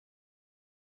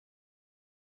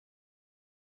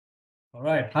All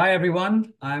right. Hi,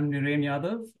 everyone. I'm Niren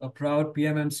Yadav, a proud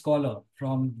PMM Scholar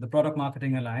from the Product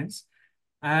Marketing Alliance.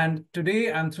 And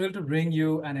today I'm thrilled to bring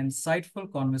you an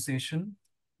insightful conversation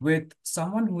with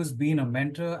someone who has been a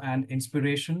mentor and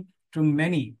inspiration to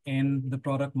many in the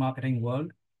product marketing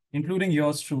world, including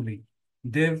yours truly,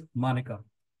 Div Manickam.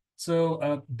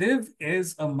 Div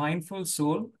is a mindful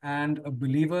soul and a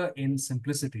believer in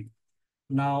simplicity.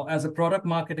 Now, as a product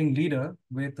marketing leader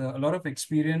with a lot of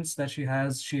experience that she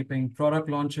has shaping product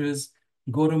launches,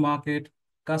 go-to-market,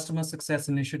 customer success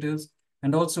initiatives,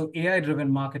 and also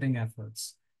AI-driven marketing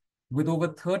efforts. With over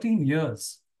 13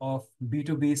 years of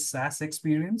B2B SaaS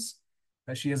experience,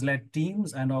 she has led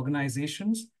teams and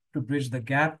organizations to bridge the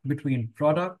gap between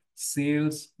product,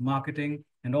 sales, marketing,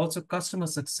 and also customer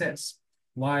success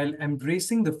while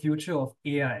embracing the future of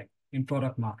AI in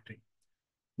product marketing.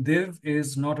 Div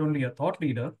is not only a thought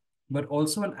leader, but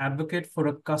also an advocate for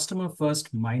a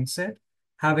customer-first mindset,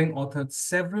 having authored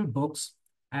several books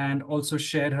and also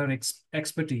shared her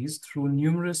expertise through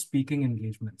numerous speaking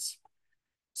engagements.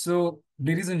 So,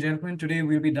 ladies and gentlemen, today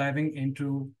we'll be diving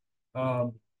into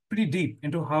pretty deep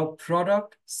into how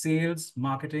product, sales,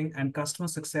 marketing, and customer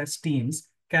success teams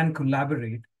can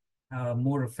collaborate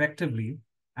more effectively.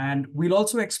 And we'll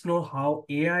also explore how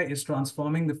AI is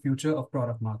transforming the future of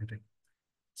product marketing.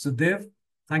 So, Dev,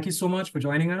 thank you so much for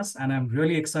joining us, and I'm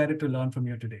really excited to learn from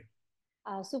you today.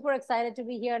 Super excited to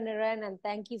be here, Niren, and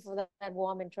thank you for that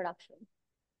warm introduction.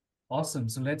 Awesome.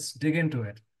 So let's dig into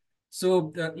it.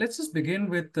 So let's just begin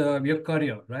with your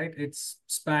career, right? It's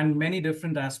spanned many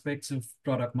different aspects of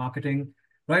product marketing,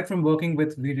 right from working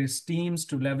with various teams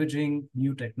to leveraging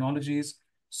new technologies.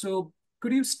 So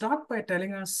could you start by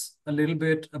telling us a little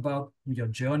bit about your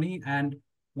journey and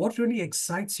what really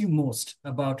excites you most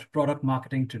about product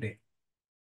marketing today?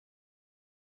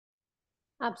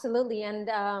 Absolutely.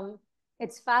 And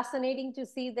it's fascinating to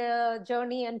see the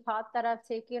journey and path that I've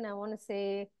taken. I want to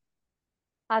say,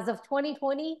 as of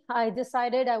 2020, I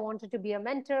decided I wanted to be a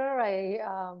mentor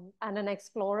and an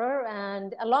explorer.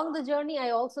 And along the journey,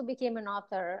 I also became an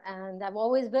author. And I've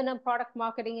always been a product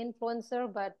marketing influencer,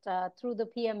 but through the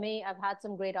PMA, I've had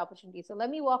some great opportunities. So let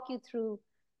me walk you through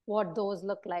what those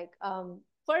look like.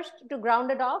 First, to ground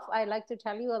it off, I'd like to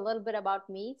tell you a little bit about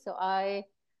me. So I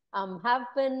have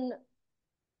been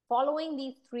following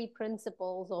these three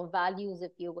principles or values,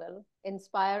 if you will: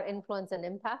 inspire, influence, and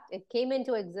impact. It came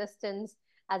into existence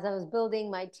as I was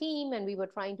building my team and we were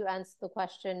trying to answer the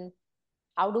question,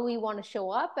 how do we want to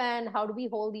show up and how do we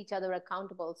hold each other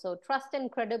accountable? So trust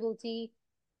and credibility,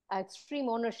 extreme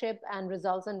ownership, and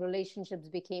results and relationships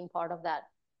became part of that.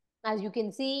 As you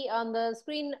can see on the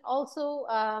screen also,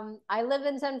 I live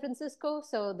in San Francisco,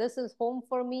 so this is home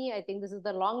for me. I think this is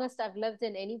the longest I've lived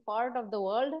in any part of the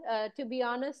world, to be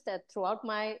honest, throughout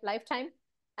my lifetime.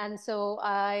 And so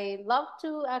I love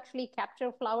to actually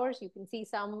capture flowers. You can see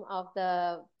some of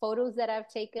the photos that I've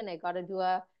taken. I got to do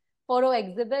a photo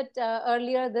exhibit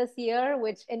earlier this year,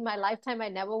 which in my lifetime, I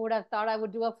never would have thought I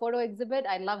would do a photo exhibit.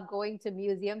 I love going to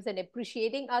museums and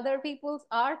appreciating other people's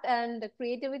art and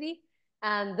creativity.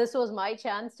 And this was my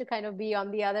chance to kind of be on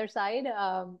the other side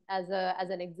as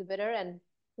an exhibitor, and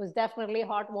was definitely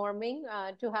heartwarming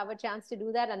to have a chance to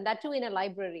do that, and that too in a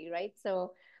library, right?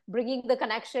 So bringing the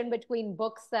connection between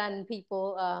books and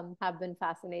people have been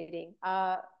fascinating.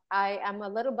 I am a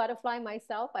little butterfly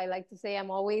myself. I like to say I'm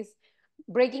always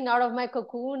breaking out of my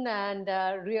cocoon and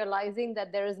realizing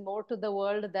that there is more to the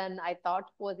world than I thought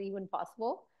was even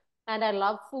possible. And I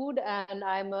love food, and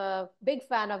I'm a big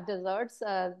fan of desserts.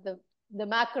 The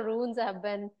macaroons have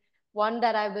been one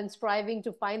that I've been striving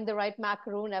to find the right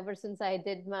macaroon ever since I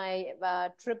did my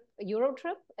Euro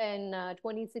trip in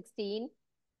 2016.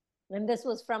 And this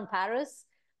was from Paris,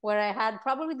 where I had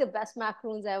probably the best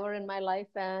macaroons ever in my life.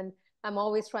 And I'm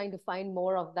always trying to find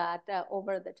more of that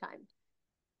over the time.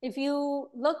 If you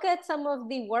look at some of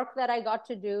the work that I got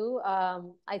to do,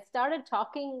 I started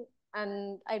talking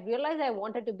and I realized I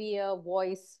wanted to be a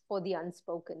voice for the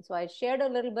unspoken. So I shared a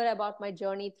little bit about my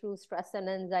journey through stress and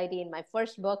anxiety in my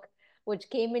first book, which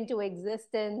came into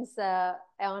existence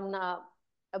on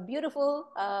a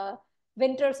beautiful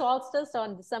winter solstice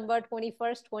on December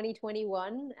 21st,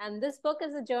 2021. And this book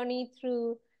is a journey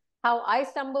through how I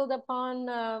stumbled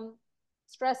upon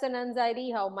stress and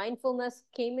anxiety, how mindfulness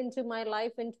came into my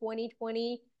life in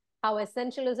 2020, how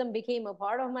essentialism became a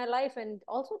part of my life, and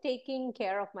also taking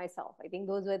care of myself. I think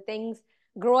those were things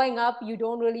growing up you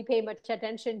don't really pay much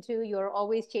attention to. You're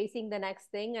always chasing the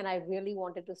next thing, and I really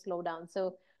wanted to slow down.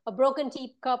 So A Broken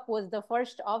Teacup was the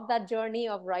first of that journey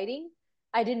of writing.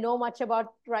 I didn't know much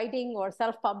about writing or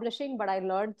self-publishing, but I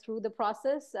learned through the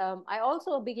process. I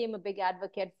also became a big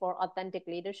advocate for authentic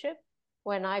leadership.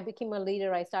 when I became a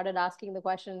leader, I started asking the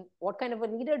question, what kind of a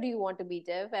leader do you want to be,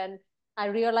 Div? And I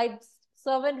realized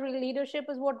servant leadership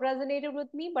is what resonated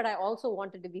with me, but I also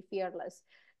wanted to be fearless.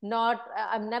 Not,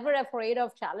 I'm never afraid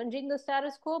of challenging the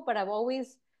status quo, but I've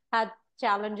always had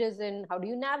challenges in how do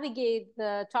you navigate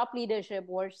the top leadership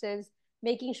versus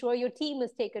making sure your team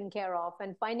is taken care of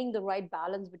and finding the right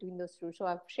balance between those two. So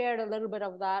I've shared a little bit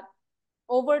of that.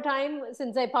 Over time,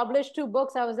 since I published 2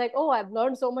 books, I was like, oh, I've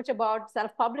learned so much about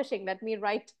self-publishing. Let me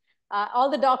write all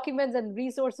the documents and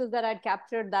resources that I'd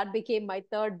captured. That became my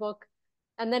 3rd book.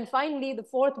 And then finally, the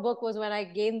 4th book was when I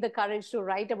gained the courage to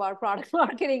write about product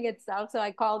marketing itself. So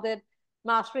I called it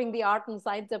Mastering the Art and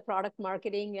Science of Product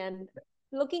Marketing and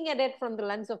looking at it from the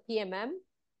lens of PMM.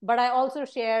 But I also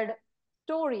shared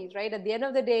stories, right? At the end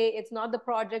of the day, it's not the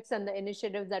projects and the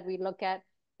initiatives that we look at.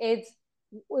 It's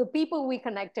people we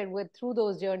connected with through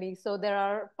those journeys. So there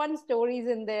are fun stories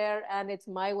in there, and it's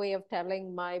my way of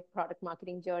telling my product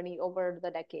marketing journey over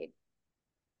the decade.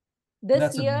 This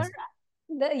That's year,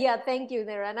 amazing. yeah, thank you,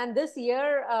 Niran. And this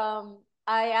year,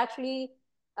 I actually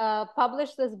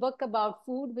published this book about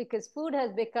food because food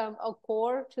has become a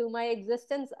core to my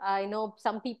existence. I know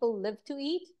some people live to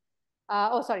eat.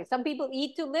 Oh, sorry, some people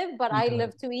eat to live, but Me I too.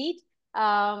 live to eat.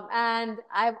 And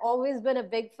I've always been a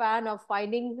big fan of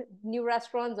finding new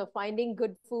restaurants or finding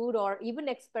good food or even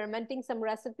experimenting some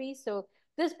recipes. So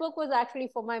this book was actually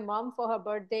for my mom for her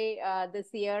birthday this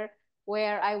year,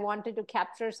 where I wanted to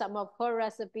capture some of her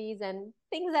recipes and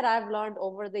things that I've learned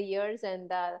over the years. And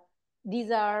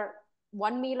these are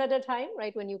one meal at a time,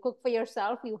 right? When you cook for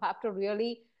yourself, you have to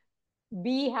really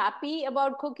be happy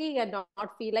about cooking and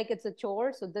not feel like it's a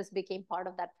chore. So this became part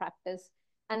of that practice.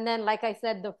 And then, like I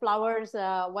said, the flowers,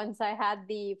 once I had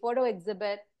the photo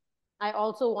exhibit, I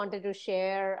also wanted to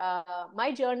share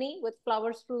my journey with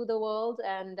flowers through the world.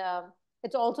 And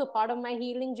it's also part of my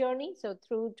healing journey. So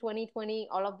through 2020,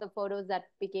 all of the photos that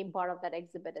became part of that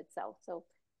exhibit itself. So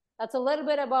that's a little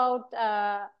bit about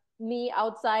me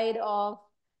outside of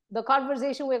the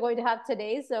conversation we're going to have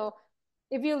today. So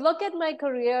if you look at my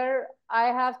career, I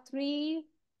have 3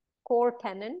 core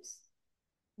tenets.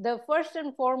 The first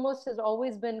and foremost has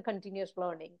always been continuous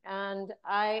learning. And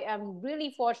I am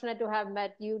really fortunate to have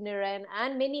met you, Niren,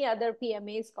 and many other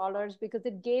PMA scholars because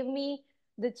it gave me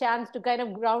the chance to kind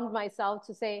of ground myself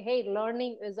to say, hey,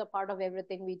 learning is a part of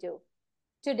everything we do.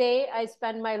 Today, I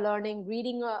spend my learning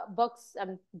reading books.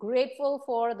 I'm grateful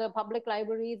for the public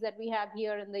libraries that we have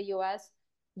here in the US.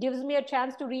 Gives me a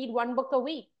chance to read 1 book a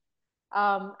week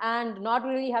and not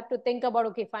really have to think about,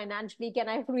 okay, financially, can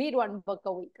I read 1 book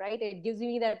a week, right? It gives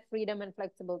me that freedom and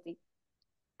flexibility.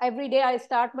 Every day I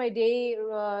start my day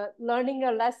learning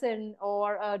a lesson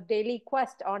or a daily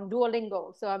quest on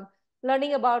Duolingo. So I'm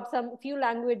learning about some few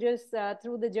languages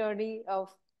through the journey of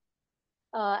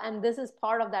and this is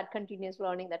part of that continuous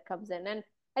learning that comes in. And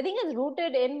I think it's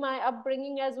rooted in my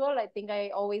upbringing as well. I think I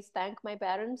always thank my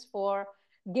parents for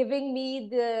giving me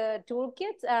the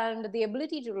toolkits and the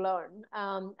ability to learn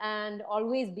and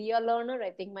always be a learner.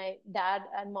 I think my dad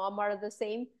and mom are the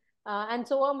same, and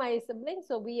so are my siblings.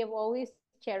 So we have always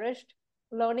cherished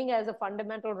learning as a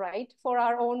fundamental right for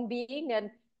our own being. And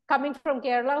coming from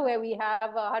Kerala, where we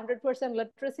have 100%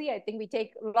 literacy, I think we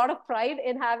take a lot of pride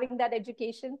in having that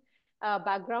education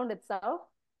background itself.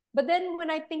 But then when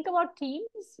I think about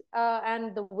teams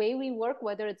and the way we work,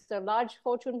 whether it's a large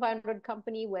Fortune 500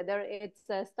 company, whether it's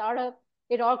a startup,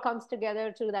 it all comes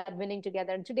together to that winning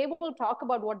together. And today we'll talk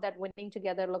about what that winning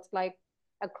together looks like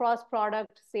across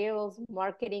product, sales,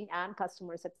 marketing, and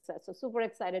customer success. So super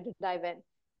excited to dive in.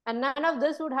 And none of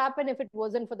this would happen if it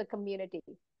wasn't for the community.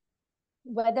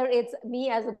 Whether it's me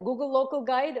as a Google local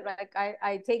guide, like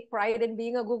I take pride in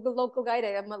being a Google local guide.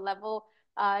 I am a level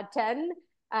 10.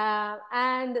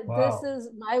 And this Wow. is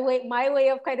my way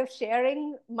of kind of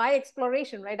sharing my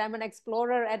exploration, right? I'm an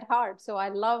explorer at heart. So I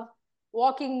love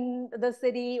walking the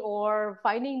city or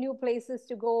finding new places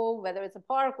to go, whether it's a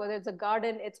park, whether it's a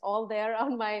garden, it's all there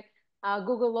on my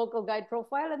Google local guide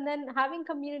profile. And then having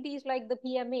communities like the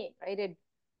PMA, right?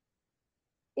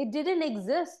 It didn't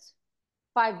exist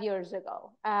 5 years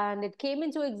ago, and it came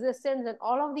into existence, and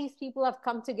all of these people have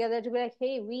come together to be like,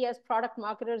 hey, we as product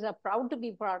marketers are proud to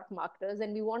be product marketers,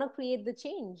 and we want to create the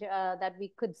change that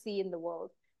we could see in the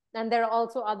world. And there are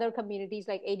also other communities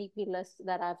like ADP lists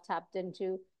that I've tapped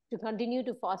into to continue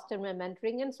to foster my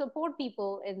mentoring and support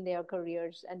people in their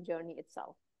careers and journey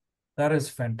itself. That is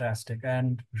fantastic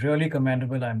and really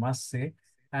commendable, I must say.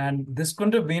 And this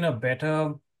couldn't have been a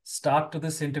better start to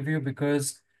this interview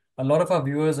because a lot of our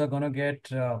viewers are going to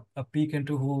get a peek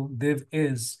into who Div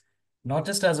is, not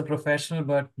just as a professional,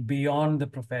 but beyond the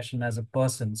profession as a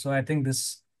person. So I think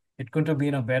this it couldn't have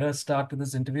been a better start to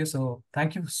this interview. So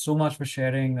thank you so much for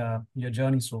sharing your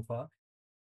journey so far.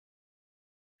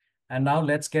 And now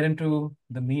let's get into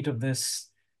the meat of this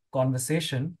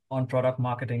conversation on product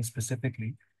marketing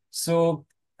specifically. So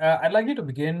I'd like you to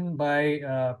begin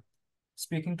by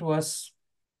speaking to us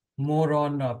more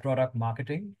on product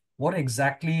marketing. What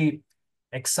exactly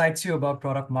excites you about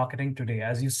product marketing today?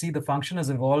 As you see, the function has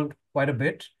evolved quite a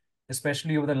bit,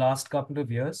 especially over the last couple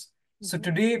of years. So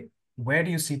today, where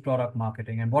do you see product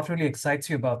marketing and what really excites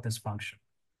you about this function?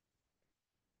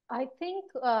 I think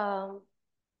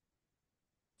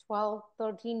 12,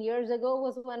 13 years ago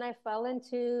was when I fell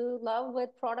into love with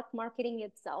product marketing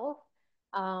itself.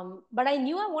 But I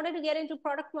knew I wanted to get into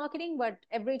product marketing, but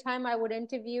every time I would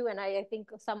interview, and I think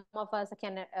some of us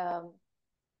can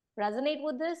resonate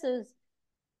with this, is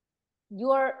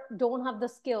you don't have the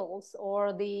skills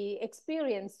or the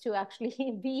experience to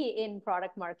actually be in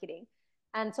product marketing.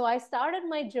 And so I started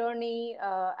my journey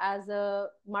as a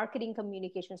marketing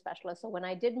communication specialist. So when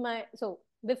I did so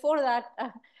before that,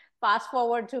 fast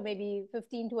forward to maybe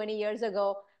 15, 20 years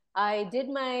ago, I did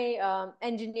my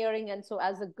engineering. And so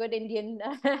as a good Indian,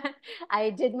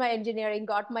 I did my engineering,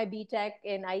 got my BTech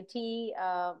in IT.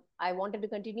 I wanted to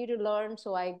continue to learn.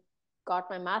 So I got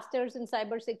my master's in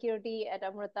cybersecurity at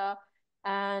Amrita,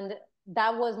 and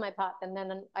that was my path. And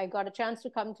then I got a chance to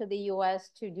come to the US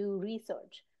to do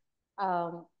research.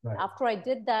 Right. After I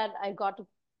did that, I got to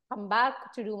come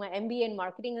back to do my MBA in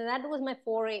marketing, and that was my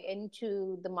foray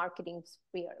into the marketing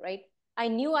sphere, right? I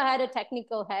knew I had a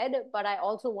technical head, but I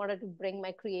also wanted to bring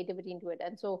my creativity into it.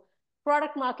 And so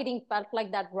product marketing felt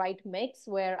like that right mix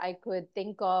where I could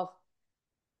think of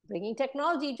bringing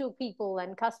technology to people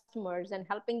and customers and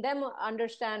helping them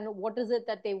understand what is it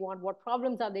that they want, what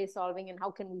problems are they solving, and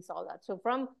how can we solve that. So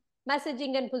from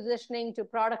messaging and positioning to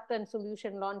product and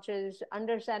solution launches,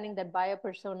 understanding that buyer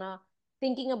persona,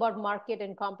 thinking about market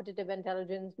and competitive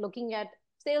intelligence, looking at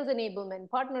sales enablement,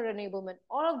 partner enablement,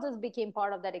 all of this became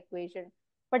part of that equation.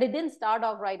 But it didn't start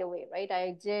off right away, right?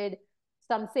 I did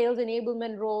some sales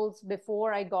enablement roles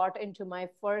before I got into my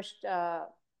first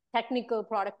technical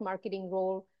product marketing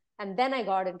role, and then I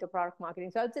got into product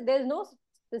marketing. So I would say there's no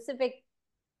specific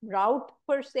route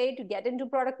per se to get into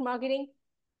product marketing.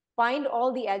 Find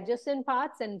all the adjacent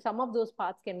paths, and some of those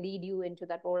paths can lead you into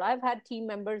that role. I've had team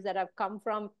members that have come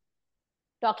from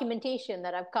documentation,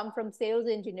 that have come from sales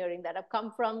engineering, that have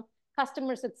come from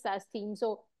customer success team.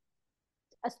 So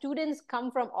students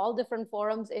come from all different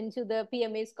forums into the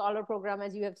PMA Scholar program,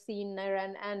 as you have seen,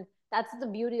 Niren, and that's the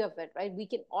beauty of it, right? We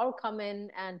can all come in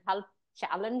and help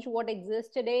challenge what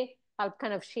exists today, help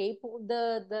kind of shape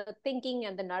the thinking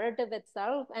and the narrative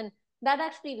itself. And that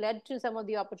actually led to some of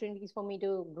the opportunities for me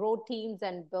to grow teams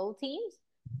and build teams,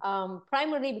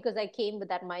 primarily because I came with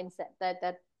that mindset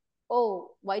that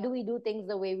oh, why do we do things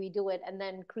the way we do it, and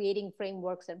then creating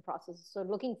frameworks and processes. So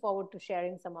looking forward to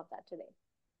sharing some of that today.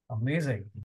 Amazing.